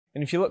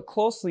And if you look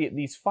closely at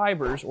these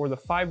fibers, or the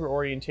fiber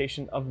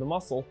orientation of the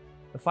muscle,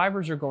 the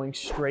fibers are going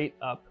straight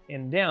up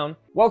and down.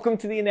 Welcome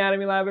to the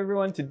Anatomy Lab,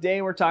 everyone.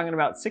 Today we're talking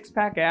about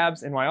six-pack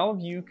abs and why all of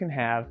you can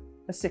have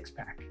a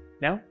six-pack.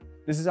 Now,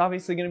 this is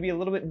obviously going to be a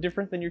little bit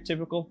different than your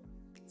typical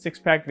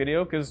six-pack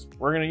video because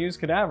we're going to use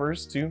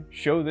cadavers to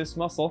show this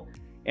muscle,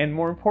 and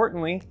more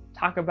importantly,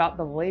 talk about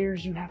the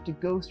layers you have to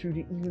go through to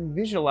even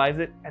visualize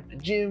it at the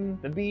gym,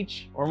 the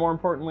beach, or more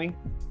importantly,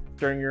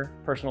 during your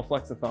personal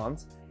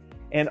flexathons.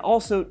 And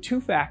also 2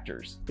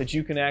 factors that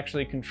you can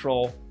actually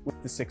control with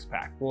the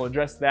six-pack. We'll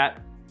address that,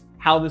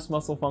 how this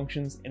muscle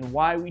functions, and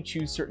why we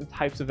choose certain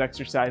types of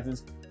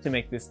exercises to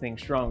make this thing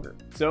stronger.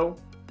 So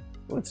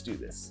let's do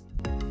this.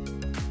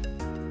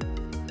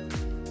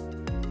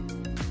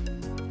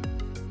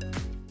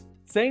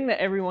 Saying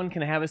that everyone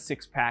can have a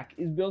six-pack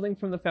is building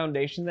from the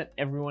foundation that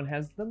everyone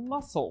has the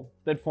muscle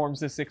that forms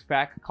the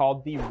six-pack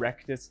called the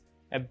rectus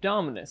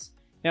abdominis.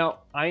 Now,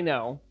 I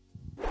know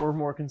we're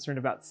more concerned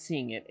about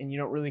seeing it, and you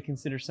don't really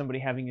consider somebody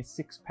having a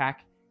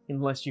six-pack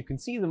unless you can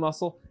see the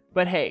muscle,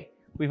 but hey,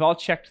 we've all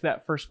checked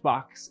that first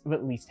box of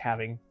at least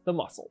having the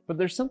muscle. But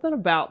there's something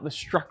about the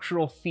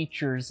structural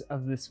features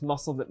of this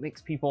muscle that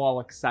makes people all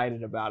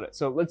excited about it.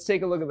 So let's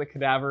take a look at the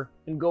cadaver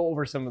and go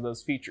over some of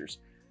those features.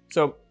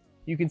 So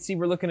you can see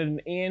we're looking at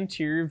an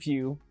anterior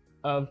view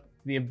of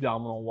the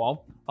abdominal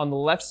wall. On the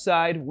left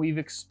side, we've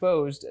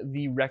exposed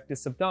the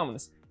rectus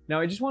abdominis. Now,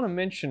 I just want to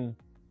mention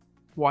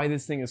why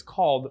this thing is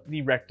called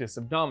the rectus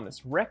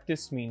abdominis.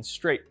 Rectus means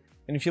straight.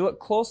 And if you look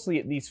closely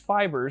at these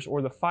fibers,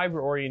 or the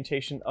fiber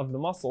orientation of the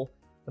muscle,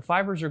 the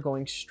fibers are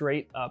going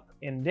straight up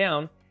and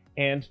down,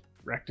 and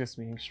rectus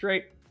meaning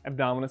straight,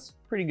 abdominis,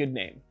 pretty good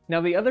name.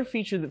 Now, the other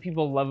feature that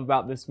people love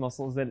about this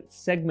muscle is that it's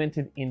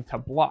segmented into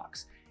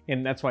blocks,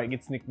 and that's why it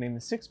gets nicknamed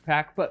the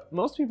six-pack, but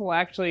most people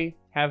actually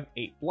have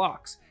 8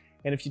 blocks.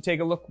 And if you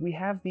take a look, we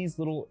have these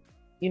little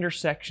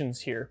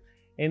intersections here,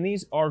 and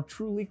these are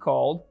truly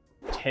called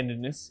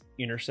tendinous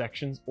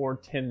intersections or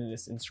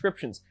tendinous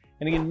inscriptions.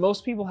 And again,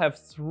 most people have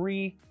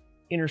 3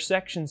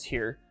 intersections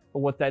here, but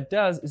what that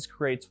does is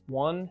creates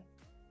 1,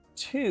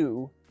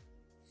 2,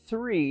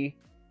 3,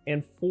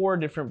 and 4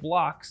 different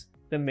blocks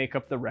that make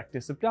up the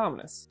rectus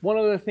abdominis. One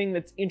other thing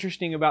that's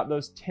interesting about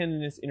those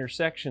tendinous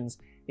intersections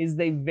is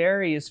they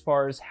vary as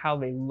far as how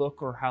they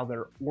look or how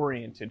they're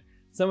oriented.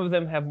 Some of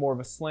them have more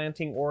of a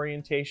slanting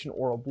orientation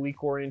or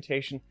oblique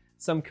orientation.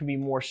 Some can be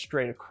more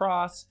straight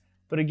across.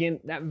 But again,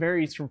 that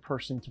varies from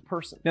person to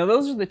person. Now,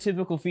 those are the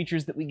typical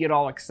features that we get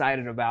all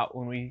excited about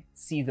when we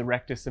see the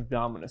rectus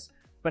abdominis.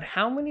 But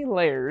how many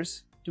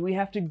layers do we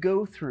have to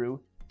go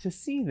through to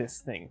see this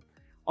thing?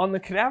 On the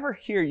cadaver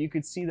here, you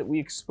could see that we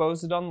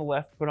exposed it on the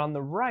left, but on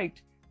the right,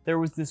 there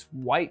was this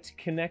white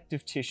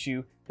connective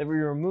tissue that we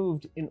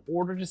removed in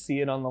order to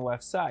see it on the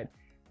left side.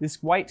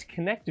 This white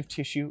connective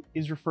tissue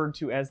is referred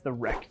to as the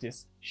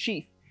rectus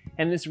sheath.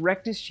 And this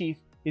rectus sheath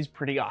is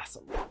pretty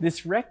awesome.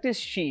 This rectus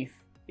sheath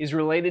is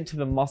related to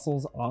the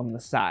muscles on the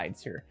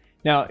sides here.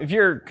 Now, if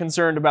you're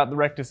concerned about the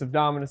rectus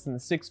abdominis and the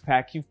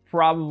six-pack, you've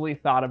probably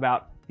thought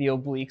about the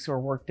obliques or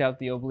worked out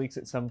the obliques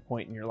at some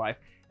point in your life.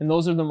 And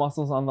those are the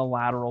muscles on the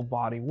lateral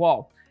body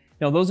wall.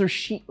 Now, those are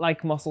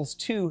sheet-like muscles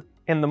too,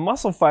 and the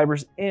muscle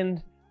fibers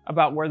end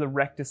about where the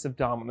rectus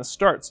abdominis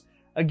starts.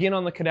 Again,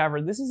 on the cadaver,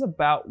 this is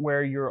about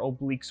where your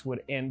obliques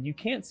would end. You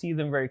can't see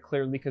them very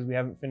clearly because we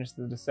haven't finished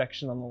the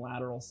dissection on the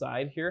lateral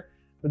side here,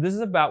 but this is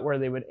about where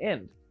they would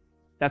end.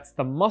 That's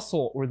the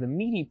muscle or the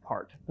meaty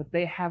part, but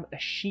they have a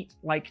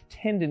sheet-like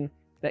tendon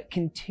that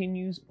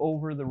continues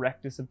over the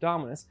rectus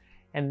abdominis,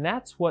 and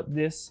that's what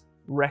this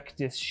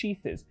rectus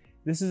sheath is.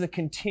 This is a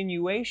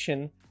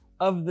continuation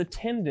of the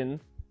tendon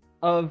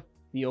of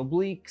the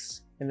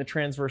obliques and the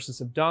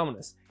transversus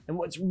abdominis. And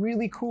what's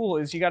really cool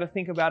is you got to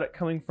think about it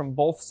coming from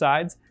both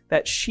sides.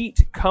 That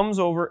sheet comes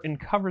over and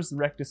covers the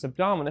rectus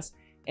abdominis,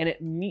 and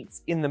it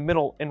meets in the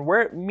middle. And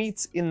where it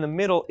meets in the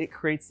middle, it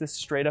creates this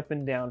straight up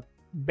and down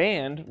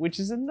band, which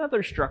is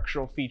another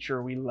structural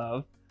feature we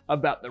love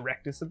about the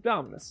rectus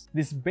abdominis.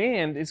 This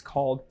band is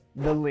called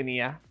the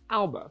linea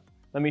alba.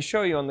 Let me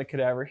show you on the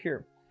cadaver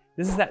here.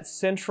 This is that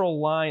central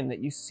line that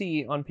you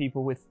see on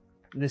people with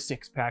the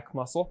six-pack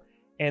muscle,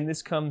 and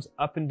this comes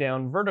up and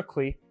down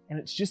vertically, and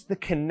it's just the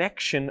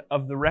connection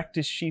of the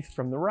rectus sheath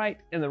from the right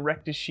and the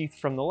rectus sheath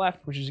from the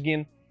left, which is,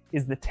 again,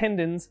 is the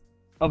tendons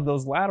of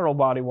those lateral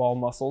body wall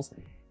muscles,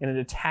 and it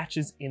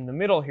attaches in the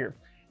middle here.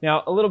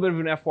 Now, a little bit of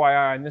an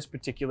FYI on this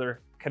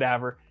particular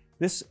cadaver,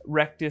 this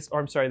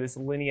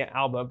linea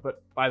alba,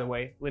 but by the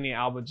way, linea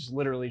alba just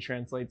literally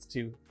translates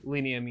to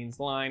linea means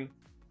line,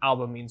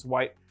 alba means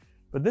white,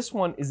 but this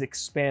one is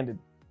expanded.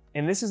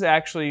 And this is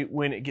actually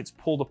when it gets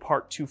pulled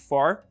apart too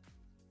far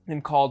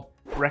and called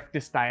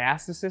rectus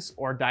diastasis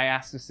or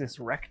diastasis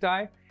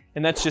recti.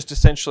 And that's just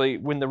essentially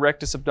when the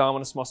rectus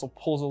abdominis muscle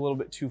pulls a little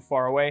bit too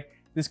far away.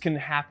 This can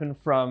happen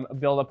from a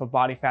buildup of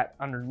body fat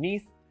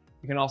underneath.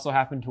 It can also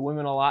happen to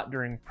women a lot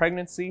during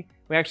pregnancy.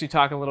 We actually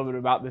talk a little bit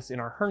about this in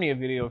our hernia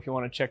video if you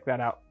want to check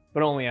that out,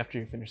 but only after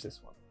you finish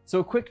this one. So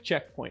a quick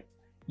checkpoint.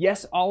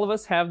 Yes, all of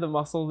us have the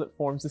muscle that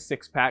forms the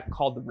six-pack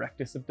called the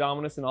rectus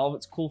abdominis and all of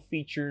its cool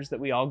features that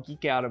we all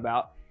geek out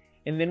about.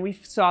 And then we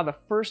saw the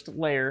first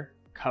layer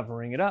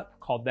covering it up,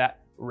 called that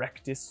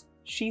rectus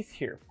sheath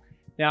here.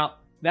 Now,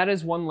 that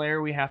is one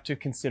layer we have to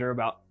consider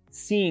about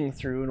seeing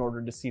through in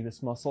order to see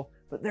this muscle,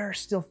 but there are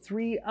still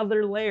 3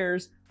 other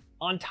layers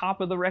on top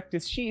of the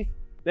rectus sheath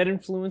that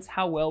influence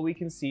how well we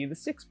can see the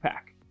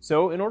six-pack.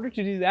 So in order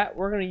to do that,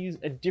 we're going to use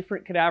a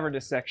different cadaver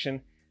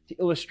dissection to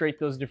illustrate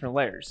those different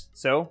layers.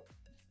 So,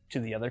 to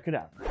the other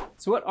cadaver.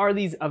 So what are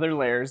these other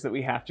layers that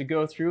we have to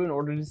go through in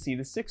order to see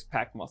the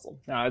six-pack muscle?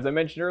 Now, as I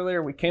mentioned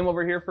earlier, we came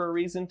over here for a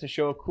reason, to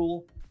show a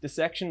cool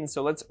dissection.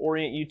 So let's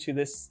orient you to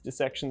this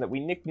dissection that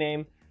we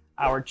nickname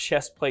our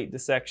chest plate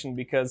dissection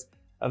because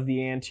of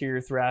the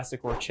anterior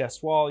thoracic or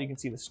chest wall. You can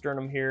see the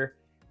sternum here.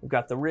 We've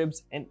got the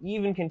ribs, and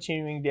even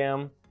continuing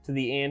down to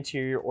the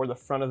anterior or the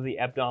front of the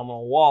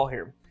abdominal wall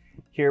here.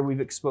 Here we've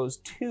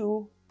exposed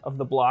 2 of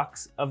the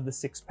blocks of the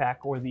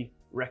six-pack or the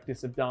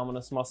rectus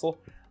abdominis muscle.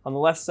 On the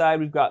left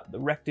side, we've got the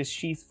rectus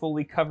sheath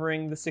fully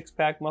covering the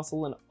six-pack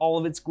muscle in all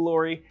of its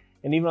glory.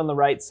 And even on the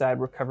right side,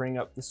 we're covering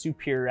up the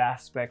superior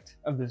aspect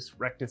of this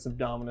rectus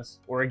abdominis,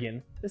 or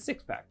again, the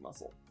six-pack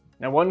muscle.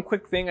 Now, one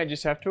quick thing I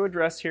just have to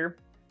address here.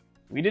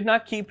 We did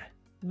not keep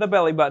the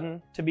belly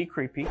button to be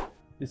creepy.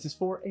 This is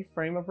for a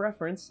frame of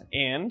reference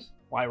and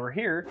why we're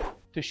here,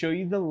 to show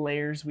you the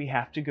layers we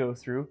have to go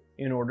through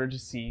in order to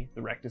see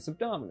the rectus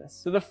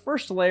abdominis. So the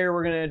first layer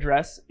we're going to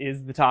address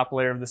is the top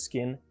layer of the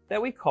skin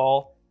that we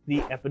call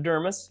the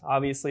epidermis,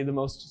 obviously the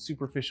most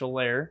superficial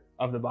layer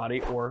of the body,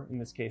 or in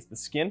this case, the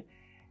skin.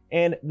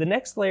 And the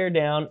next layer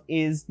down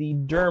is the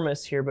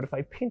dermis here, but if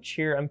I pinch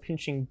here, I'm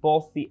pinching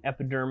both the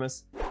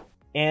epidermis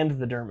and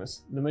the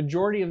dermis. The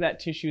majority of that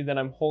tissue that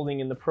I'm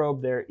holding in the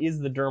probe there is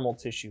the dermal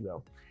tissue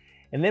though.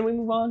 And then we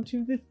move on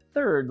to the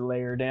third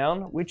layer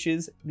down, which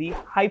is the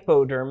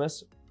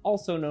hypodermis,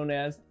 also known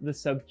as the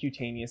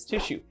subcutaneous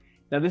tissue.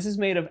 Now this is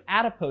made of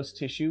adipose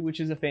tissue,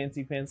 which is a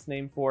fancy pants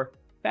name for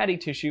fatty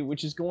tissue,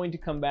 which is going to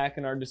come back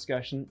in our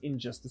discussion in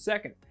just a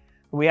second.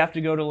 We have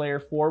to go to layer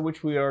 4,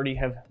 which we already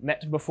have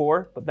met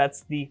before, but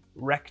that's the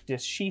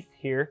rectus sheath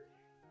here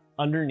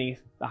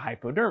underneath the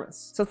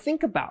hypodermis. So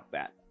think about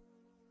that.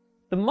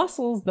 The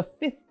muscle is the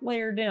 5th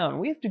layer down.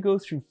 We have to go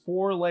through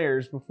 4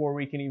 layers before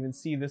we can even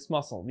see this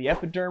muscle. The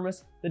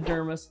epidermis, the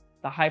dermis,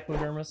 the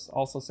hypodermis,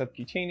 also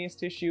subcutaneous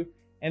tissue,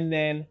 and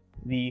then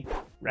the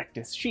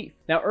rectus sheath.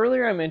 Now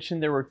earlier I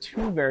mentioned there were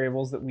 2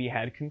 variables that we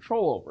had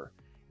control over.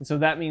 And so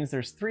that means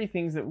there's 3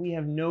 things that we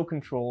have no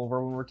control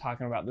over when we're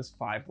talking about this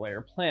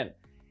 5-layer plan.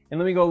 And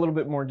let me go a little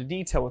bit more into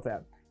detail with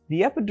that.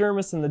 The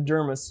epidermis and the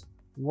dermis,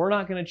 we're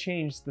not going to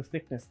change the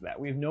thickness of that.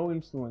 We have no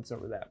influence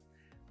over that.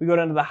 We go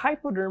down to the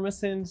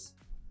hypodermis and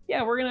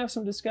yeah, we're going to have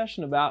some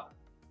discussion about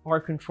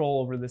our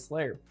control over this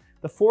layer.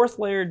 The 4th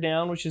layer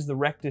down, which is the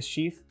rectus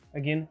sheath,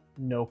 again,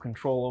 no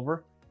control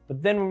over.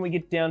 But then when we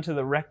get down to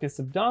the rectus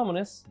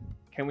abdominis,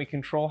 can we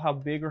control how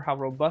big or how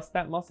robust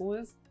that muscle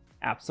is?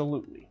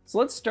 Absolutely. So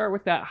let's start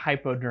with that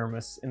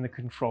hypodermis and the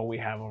control we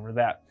have over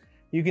that.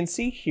 You can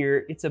see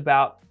here it's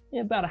about a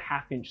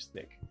 1/2 inch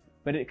thick,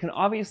 but it can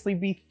obviously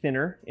be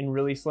thinner and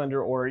really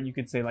slender, or you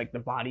could say like the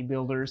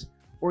bodybuilders,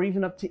 or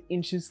even up to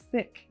inches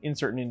thick in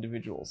certain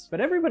individuals.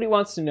 But everybody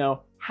wants to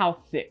know how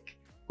thick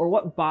or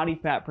what body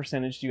fat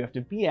percentage do you have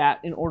to be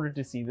at in order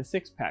to see the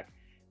six-pack.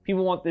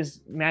 People want this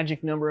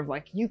magic number of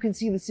like, you can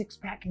see the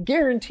six-pack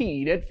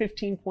guaranteed at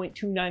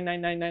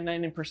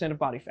 15.29999% of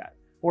body fat,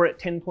 or at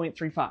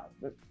 10.35.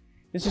 But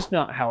it's just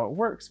not how it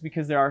works,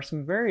 because there are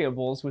some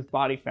variables with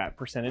body fat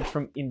percentage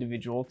from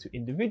individual to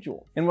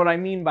individual. And what I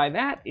mean by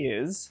that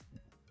is,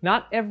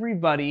 not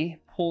everybody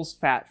pulls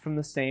fat from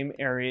the same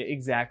area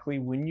exactly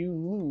when you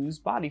lose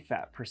body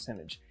fat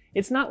percentage.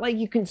 It's not like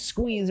you can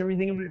squeeze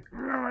everything and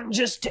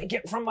just take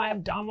it from my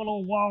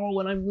abdominal wall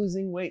when I'm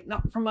losing weight,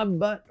 not from my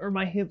butt or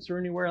my hips or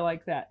anywhere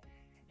like that.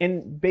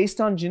 And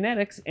based on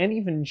genetics and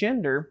even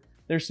gender,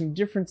 there's some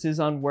differences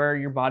on where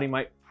your body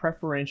might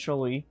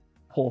preferentially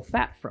pull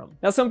fat from.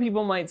 Now, some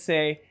people might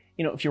say,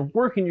 you know, if you're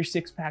working your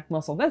six-pack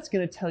muscle, that's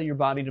going to tell your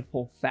body to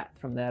pull fat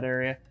from that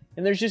area.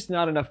 And there's just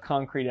not enough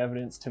concrete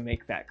evidence to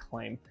make that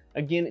claim.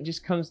 Again, it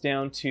just comes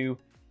down to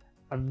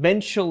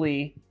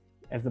eventually,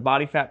 as the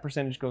body fat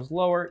percentage goes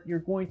lower, you're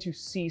going to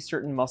see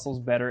certain muscles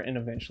better and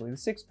eventually the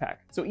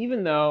six-pack. So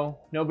even though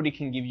nobody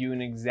can give you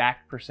an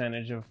exact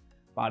percentage of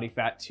body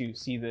fat to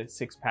see the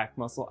six-pack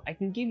muscle, I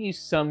can give you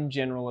some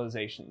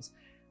generalizations.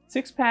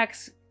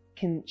 Six-packs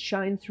can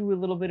shine through a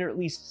little bit, or at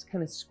least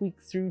kind of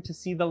squeak through to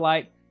see the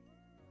light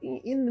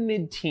in the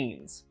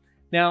mid-teens.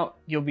 Now,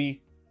 you'll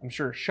be, I'm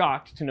sure,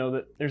 shocked to know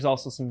that there's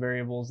also some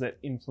variables that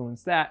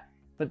influence that,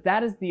 but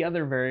that is the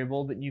other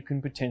variable that you can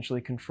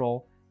potentially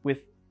control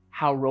with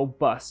how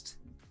robust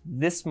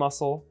this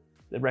muscle,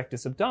 the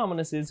rectus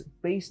abdominis, is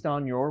based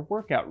on your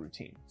workout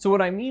routine. So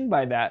what I mean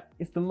by that,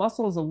 if the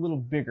muscle is a little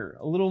bigger,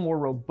 a little more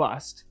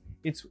robust,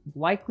 it's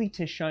likely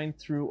to shine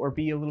through or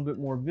be a little bit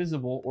more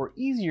visible or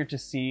easier to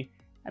see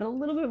at a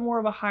little bit more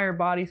of a higher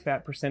body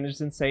fat percentage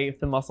than, say, if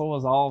the muscle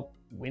was all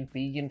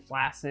wimpy and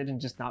flaccid and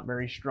just not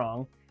very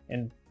strong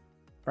and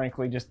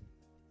frankly just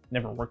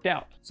never worked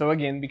out. So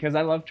again, because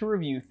I love to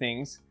review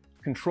things,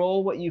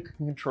 control what you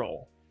can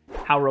control.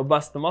 How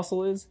robust the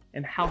muscle is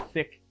and how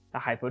thick the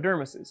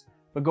hypodermis is.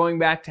 But going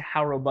back to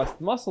how robust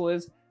the muscle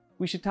is,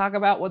 we should talk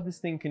about what this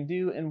thing can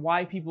do and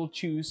why people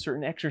choose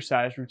certain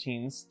exercise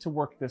routines to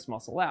work this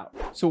muscle out.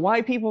 So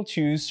why people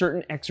choose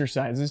certain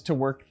exercises to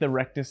work the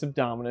rectus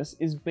abdominis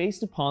is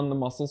based upon the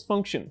muscle's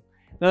function.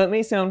 Now that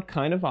may sound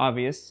kind of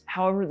obvious,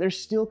 however, there's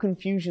still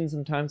confusion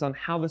sometimes on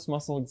how this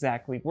muscle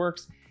exactly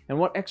works and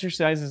what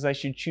exercises I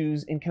should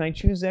choose, and can I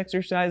choose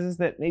exercises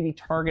that maybe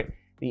target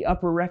the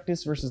upper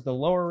rectus versus the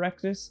lower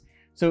rectus?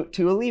 So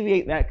to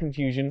alleviate that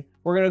confusion,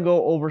 we're going to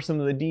go over some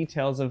of the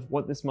details of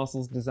what this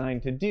muscle is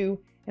designed to do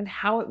and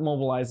how it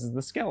mobilizes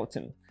the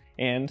skeleton.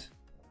 And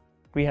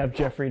we have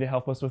Jeffrey to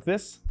help us with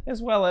this,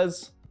 as well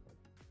as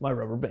my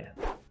rubber band.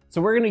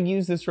 So we're going to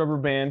use this rubber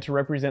band to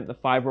represent the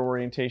fiber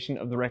orientation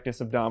of the rectus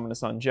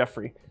abdominis on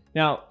Jeffrey.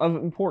 Now, of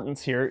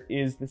importance here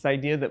is this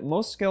idea that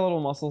most skeletal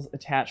muscles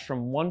attach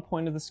from one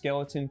point of the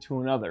skeleton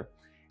to another.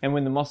 And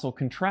when the muscle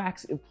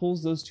contracts, it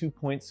pulls those 2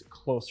 points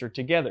closer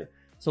together.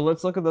 So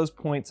let's look at those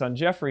points on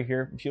Jeffrey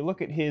here. If you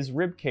look at his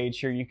rib cage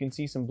here, you can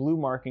see some blue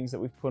markings that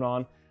we've put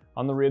on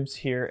the ribs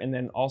here, and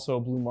then also a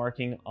blue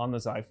marking on the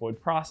xiphoid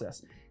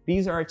process.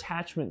 These are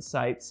attachment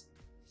sites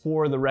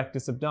for the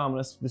rectus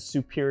abdominis, the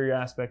superior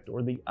aspect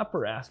or the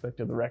upper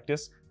aspect of the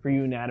rectus. For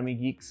you anatomy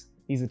geeks,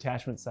 these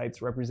attachment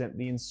sites represent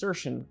the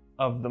insertion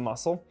of the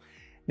muscle.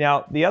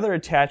 Now, the other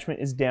attachment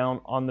is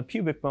down on the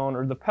pubic bone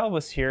or the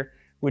pelvis here,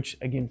 which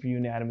again, for you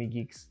anatomy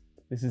geeks,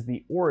 this is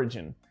the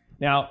origin.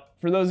 Now,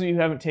 for those of you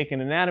who haven't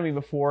taken anatomy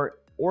before,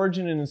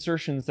 origin and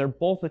insertions, they're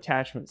both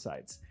attachment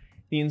sites.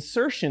 The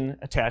insertion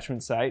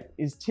attachment site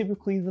is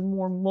typically the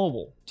more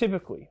mobile.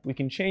 Typically, we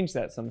can change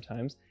that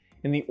sometimes.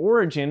 And the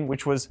origin,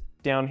 which was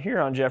down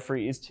here on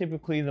Jeffrey, is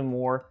typically the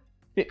more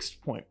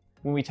fixed point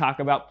when we talk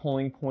about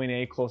pulling point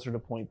A closer to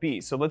point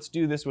B. So let's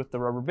do this with the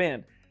rubber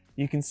band.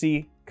 You can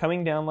see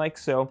coming down like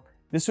so,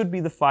 this would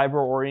be the fiber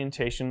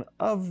orientation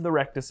of the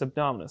rectus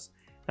abdominis.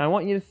 Now I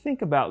want you to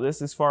think about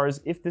this as far as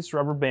if this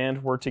rubber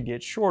band were to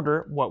get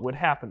shorter, what would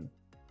happen?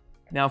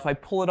 Now if I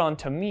pull it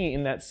onto me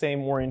in that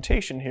same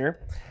orientation here,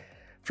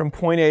 from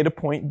point A to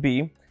point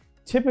B,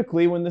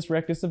 typically when this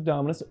rectus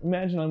abdominis,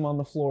 imagine I'm on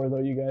the floor though,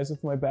 you guys,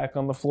 with my back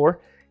on the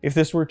floor. If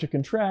this were to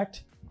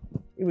contract,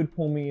 it would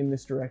pull me in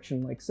this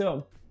direction like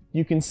so.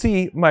 You can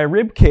see my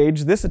rib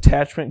cage, this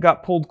attachment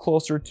got pulled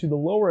closer to the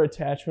lower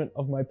attachment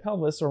of my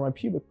pelvis or my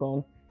pubic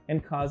bone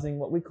and causing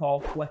what we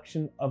call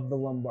flexion of the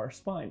lumbar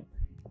spine.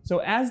 So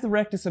as the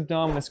rectus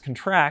abdominis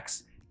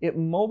contracts, it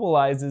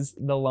mobilizes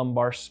the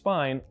lumbar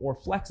spine or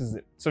flexes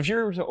it. So if you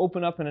were to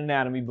open up an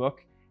anatomy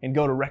book and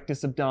go to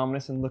rectus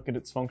abdominis and look at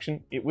its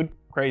function, it would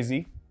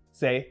crazy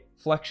say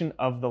flexion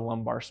of the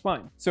lumbar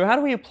spine. So how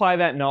do we apply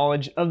that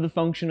knowledge of the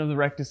function of the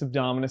rectus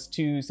abdominis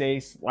to,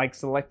 say, like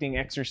selecting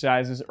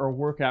exercises or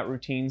workout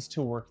routines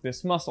to work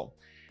this muscle?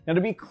 Now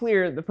to be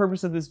clear, the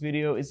purpose of this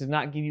video is to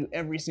not give you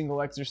every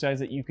single exercise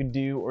that you could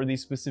do or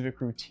these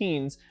specific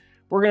routines.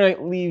 We're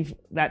gonna leave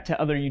that to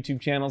other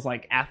YouTube channels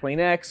like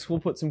Athlean-X. We'll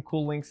put some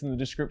cool links in the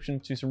description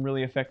to some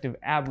really effective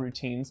ab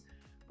routines.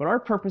 But our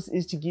purpose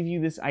is to give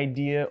you this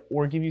idea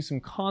or give you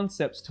some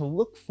concepts to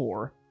look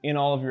for in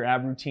all of your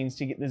ab routines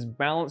to get this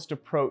balanced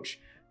approach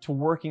to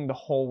working the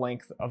whole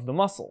length of the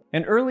muscle.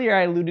 And earlier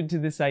I alluded to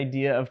this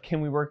idea of can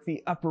we work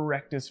the upper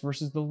rectus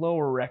versus the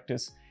lower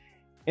rectus?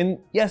 And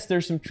yes,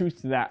 there's some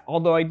truth to that,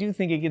 although I do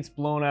think it gets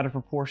blown out of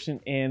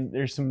proportion and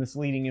there's some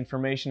misleading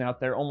information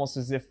out there, almost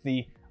as if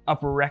the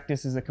upper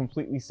rectus is a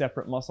completely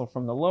separate muscle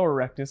from the lower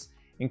rectus.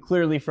 And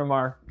clearly from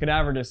our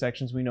cadaver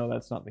dissections, we know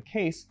that's not the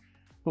case.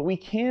 But we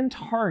can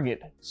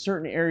target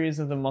certain areas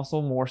of the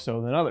muscle more so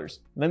than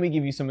others. Let me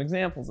give you some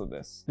examples of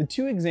this. The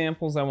two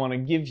examples I want to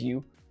give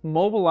you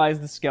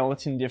mobilize the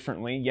skeleton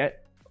differently,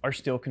 yet are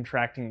still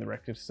contracting the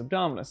rectus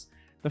abdominis.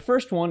 The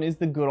first one is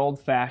the good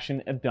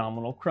old-fashioned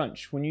abdominal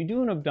crunch. When you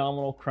do an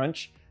abdominal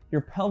crunch, your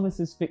pelvis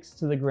is fixed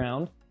to the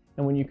ground,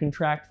 and when you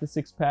contract the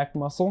six-pack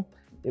muscle,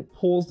 it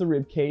pulls the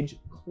rib cage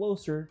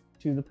closer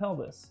to the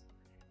pelvis.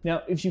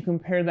 Now, if you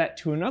compare that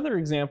to another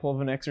example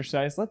of an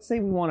exercise, let's say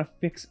we want to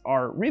fix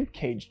our rib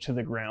cage to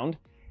the ground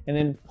and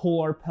then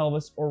pull our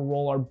pelvis or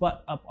roll our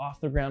butt up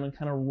off the ground and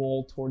kind of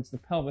roll towards the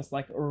pelvis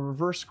like a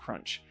reverse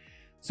crunch.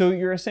 So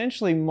you're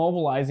essentially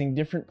mobilizing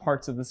different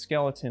parts of the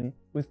skeleton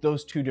with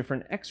those two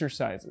different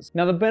exercises.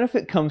 Now, the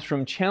benefit comes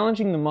from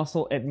challenging the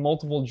muscle at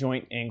multiple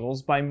joint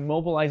angles by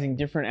mobilizing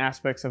different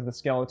aspects of the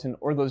skeleton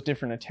or those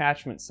different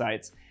attachment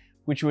sites,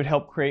 which would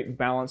help create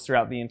balance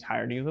throughout the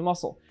entirety of the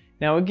muscle.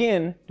 Now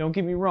again, don't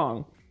get me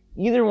wrong,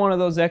 either one of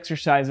those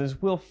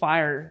exercises will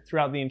fire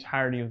throughout the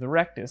entirety of the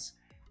rectus.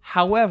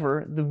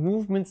 However, the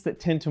movements that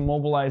tend to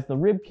mobilize the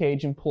rib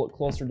cage and pull it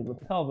closer to the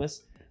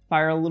pelvis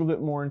fire a little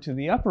bit more into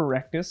the upper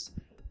rectus,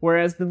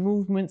 whereas the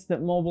movements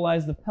that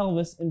mobilize the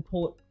pelvis and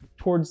pull it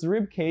towards the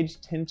rib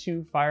cage tend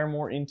to fire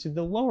more into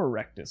the lower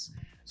rectus.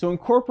 So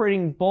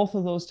incorporating both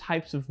of those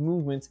types of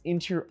movements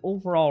into your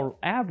overall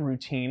ab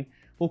routine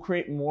will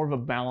create more of a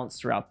balance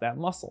throughout that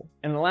muscle.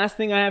 And the last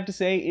thing I have to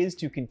say is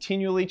to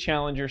continually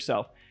challenge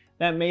yourself.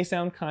 That may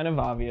sound kind of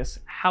obvious.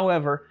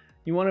 However,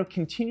 you want to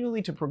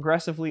continually to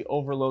progressively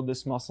overload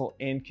this muscle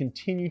and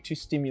continue to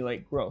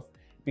stimulate growth.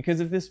 Because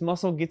if this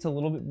muscle gets a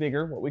little bit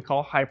bigger, what we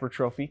call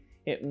hypertrophy,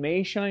 it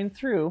may shine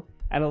through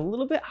at a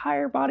little bit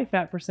higher body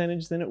fat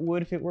percentage than it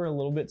would if it were a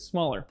little bit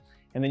smaller.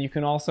 And then you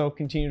can also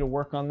continue to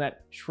work on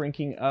that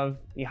shrinking of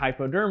the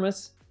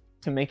hypodermis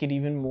to make it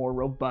even more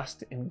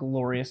robust and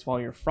glorious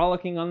while you're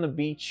frolicking on the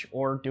beach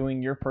or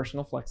doing your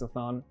personal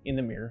flexathon in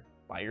the mirror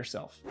by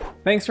yourself.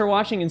 Thanks for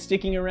watching and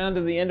sticking around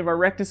to the end of our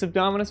Rectus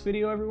Abdominis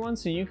video, everyone,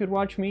 so you could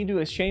watch me do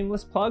a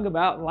shameless plug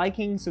about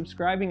liking,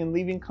 subscribing, and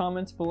leaving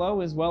comments below,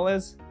 as well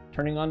as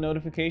turning on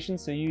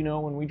notifications so you know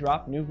when we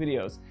drop new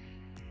videos.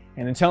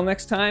 And until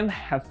next time,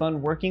 have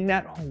fun working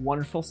that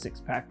wonderful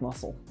six-pack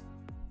muscle.